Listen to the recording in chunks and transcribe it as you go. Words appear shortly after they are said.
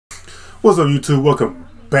What's up, YouTube? Welcome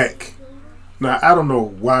back. Now, I don't know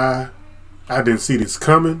why I didn't see this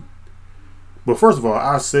coming, but first of all,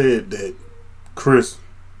 I said that Chris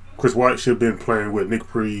White should have been playing with Nick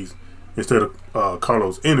Prees instead of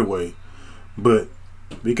Carlos anyway. But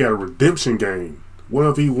we got a redemption game,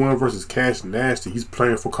 1v1 versus Cashnasty. He's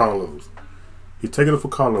playing for Carlos. He's taking it for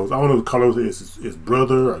Carlos. I don't know if Carlos is his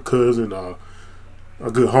brother or cousin or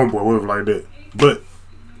a good homeboy, whatever like that. But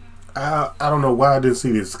I don't know why I didn't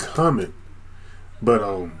see this coming. But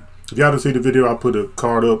if y'all didn't see the video, I put a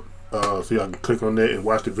card up so y'all can click on that and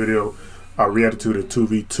watch the video. I reacted to the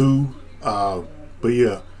 2v2. But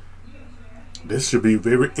yeah, this should be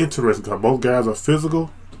very interesting because both guys are physical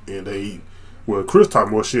and well, Chris talk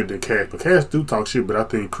more shit than Cash, but Cash do talk shit, but I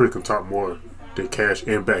think Chris can talk more than Cash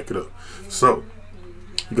and back it up. So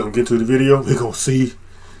we're gonna get to the video. We're gonna see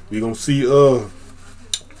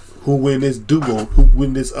who win this duo, who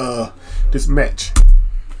win this this match.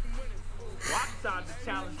 Well, I decided to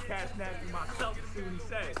challenge Cashnasty myself to see what he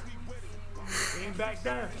says. He ain't back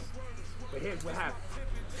down. But here's what happened.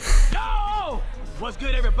 Yo! What's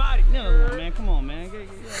good, everybody? No, man, come on, man. Get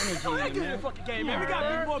energy, Oh, get in man. the fucking game, man. We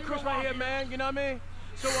got Big Boy Chris right here, man. You know what I mean?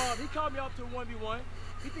 So he called me up to a 1v1.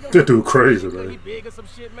 That dude crazy, man. He big or some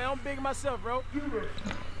shit, man. I'm big myself, bro.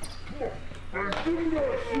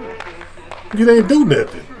 You ain't do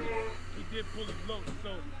nothing. He did pull his load, so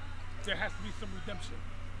there has to be some redemption.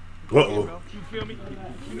 Uh-oh. You feel me?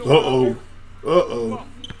 You know Uh-oh. Uh-oh.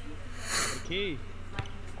 Key.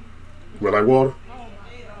 Well, like water?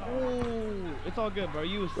 Oh, it's all good, bro.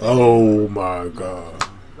 You was. Oh, my God.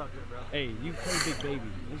 Hey, you play big baby.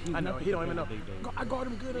 I know, he don't even know. Big baby. I guard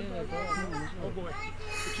him good. Oh boy,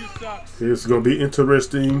 the cute socks. It's going to be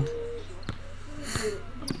interesting.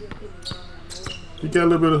 You got a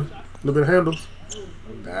little bit of handles?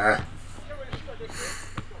 Nah. I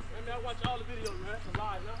watch all the videos, man. It's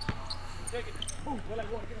alive, man. Take it. Boom. Well,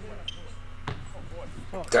 like water.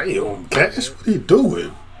 Damn, Cash, what are you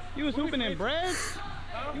doing? You was hooping in bread?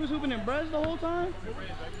 You was hooping in bread the whole time?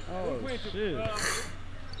 Oh, shit.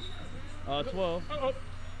 12. I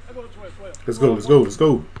go to 12. Let's go, let's go, let's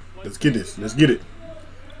go. Let's get this, let's get it.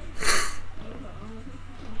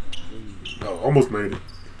 Oh, almost made it.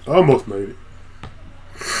 Almost made it.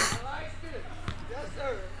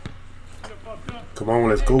 Come on,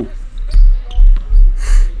 let's go.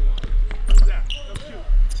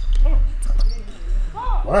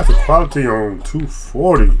 Why is the quality on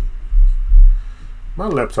 240? My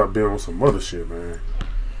laptop been on some other shit, man.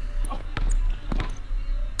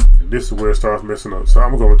 And this is where it starts messing up. So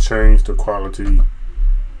I'm gonna change the quality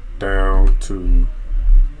down to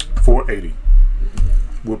 480.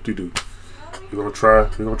 Whoop-de-doo. We're gonna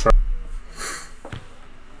try.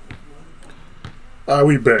 Alright,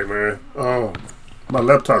 we back, man. My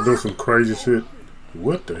laptop doing some crazy shit.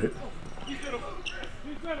 What the heck?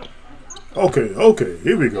 Okay,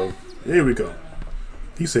 here we go.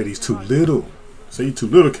 He said he's too little. Say he's too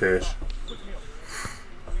little, Cash.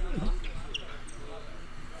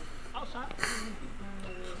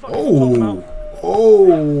 Oh.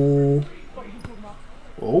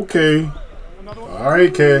 Okay.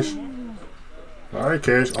 Alright, Cash.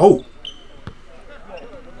 Oh.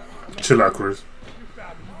 Chill out, Chris.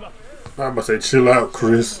 I'm about to say chill out,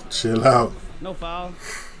 Chris. Chill out. No foul.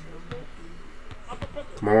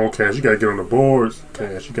 Come on, Cash. You gotta get on the boards.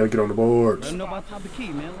 Cash, you gotta get on the boards. Let him know about top of the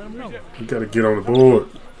key, man. Let him know. You gotta get on the board.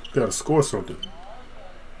 You gotta score something.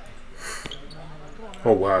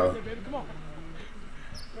 Oh, wow.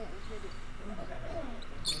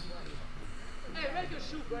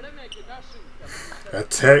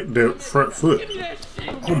 Attack the front foot.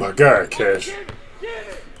 Oh, my God, Cash.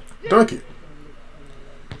 Dunk it.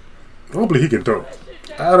 I don't believe he can dunk.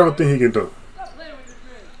 I don't think he can dunk.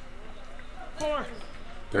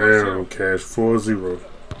 Damn, Cash, 4-0.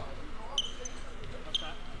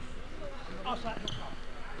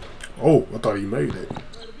 Oh, I thought he made it.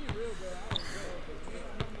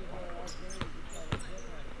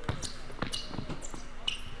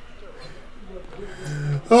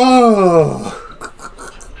 Oh.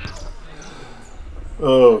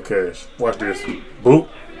 Oh, Cash. Watch this. Boop.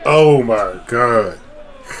 Oh, my God.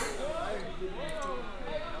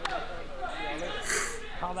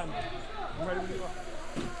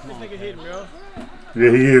 Yeah,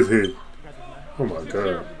 he is hit. Oh my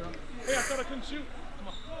God. Hey, I thought I couldn't shoot.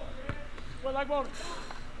 Well, like water.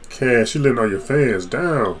 Cash, you letting all your fans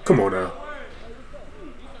down. Come on now.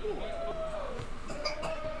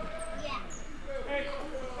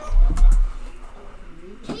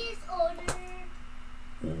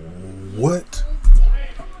 What?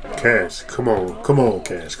 Cash, come on,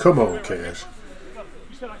 Cash.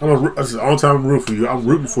 This is the only time I'm rooting for you. I'm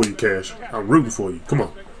rooting for you, Cash. I'm rooting for you. Come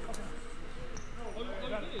on.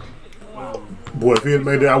 Boy, if he had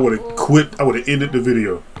made that, I would have quit. I would have ended the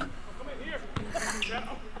video.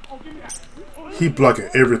 He blocking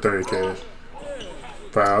everything, Cash.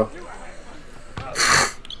 Foul.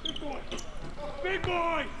 Big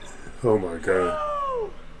boy. Oh my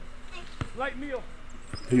God. Light meal.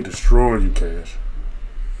 He destroying you, Cash.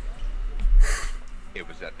 It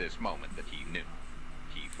was at this moment that he knew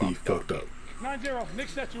He fucked up. 9-0. Nick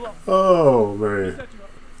set you up. Oh man. Set you up.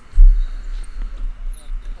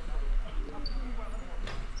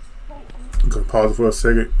 I'm gonna pause it for a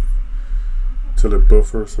second till it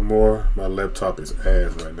buffers some more. My laptop is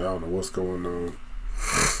ass right now. I don't know what's going on.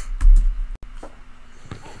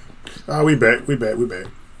 Ah, we back.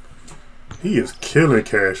 He is killing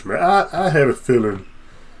Cash, man. I had a feeling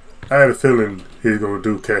he was gonna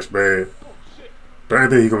do Cash bad. But I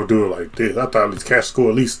didn't think he gonna do it like this. I thought at least Cash score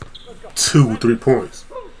at least 2 or 3 points.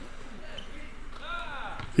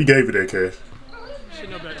 He gave you that, Cash. Shit,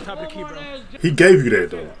 no better. Top of the key, bro. He gave you that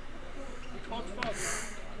though.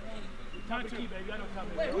 Top of the key, baby. I know top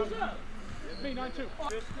of the key. Wait, who's up? Me, 9-2.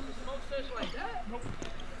 Smoke session like that? Nope.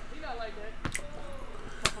 He not like that.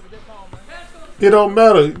 It don't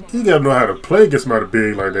matter. He gotta know how to play against somebody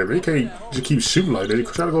big like that. Man. He can't just keep shooting like that. He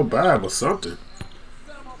try to go by him or something.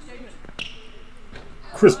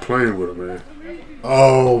 Chris playing with him, man.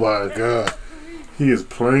 Oh my God. He is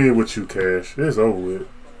playing with you, Cash. It's over with.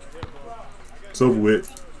 It's over with.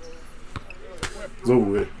 It's over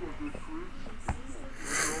with.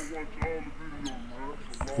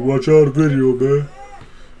 Watch all the video, man.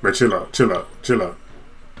 Man, chill out. Chill out. Chill out.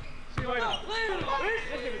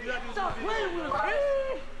 Stop playing with him,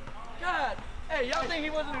 man. God. Hey, y'all think he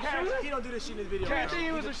wasn't a shooter? He don't do this shit in his video. You think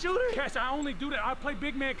he was a shooter? Cash, I only do that. I play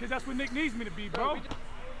big man because that's what Nick needs me to be, bro. You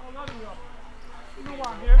know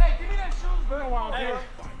why I'm here. Hey, give me that shoes, bro. You know why I'm here.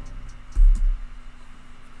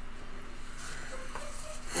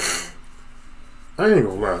 I ain't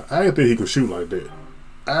gonna lie. I didn't think he could shoot like that.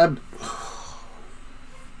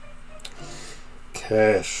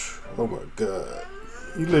 Cash. Oh my God.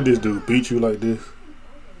 You let this dude beat you like this?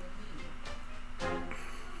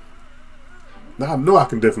 Now I know I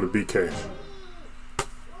can definitely beat Cash.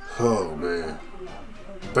 Oh man.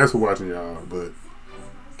 Thanks for watching, y'all. But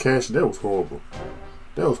Cash, that was horrible.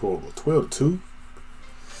 That was horrible. 12-2.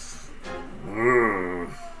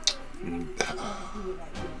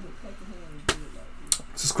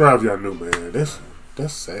 Subscribe if y'all new, man. That's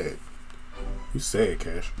sad. You sad,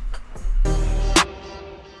 Cash.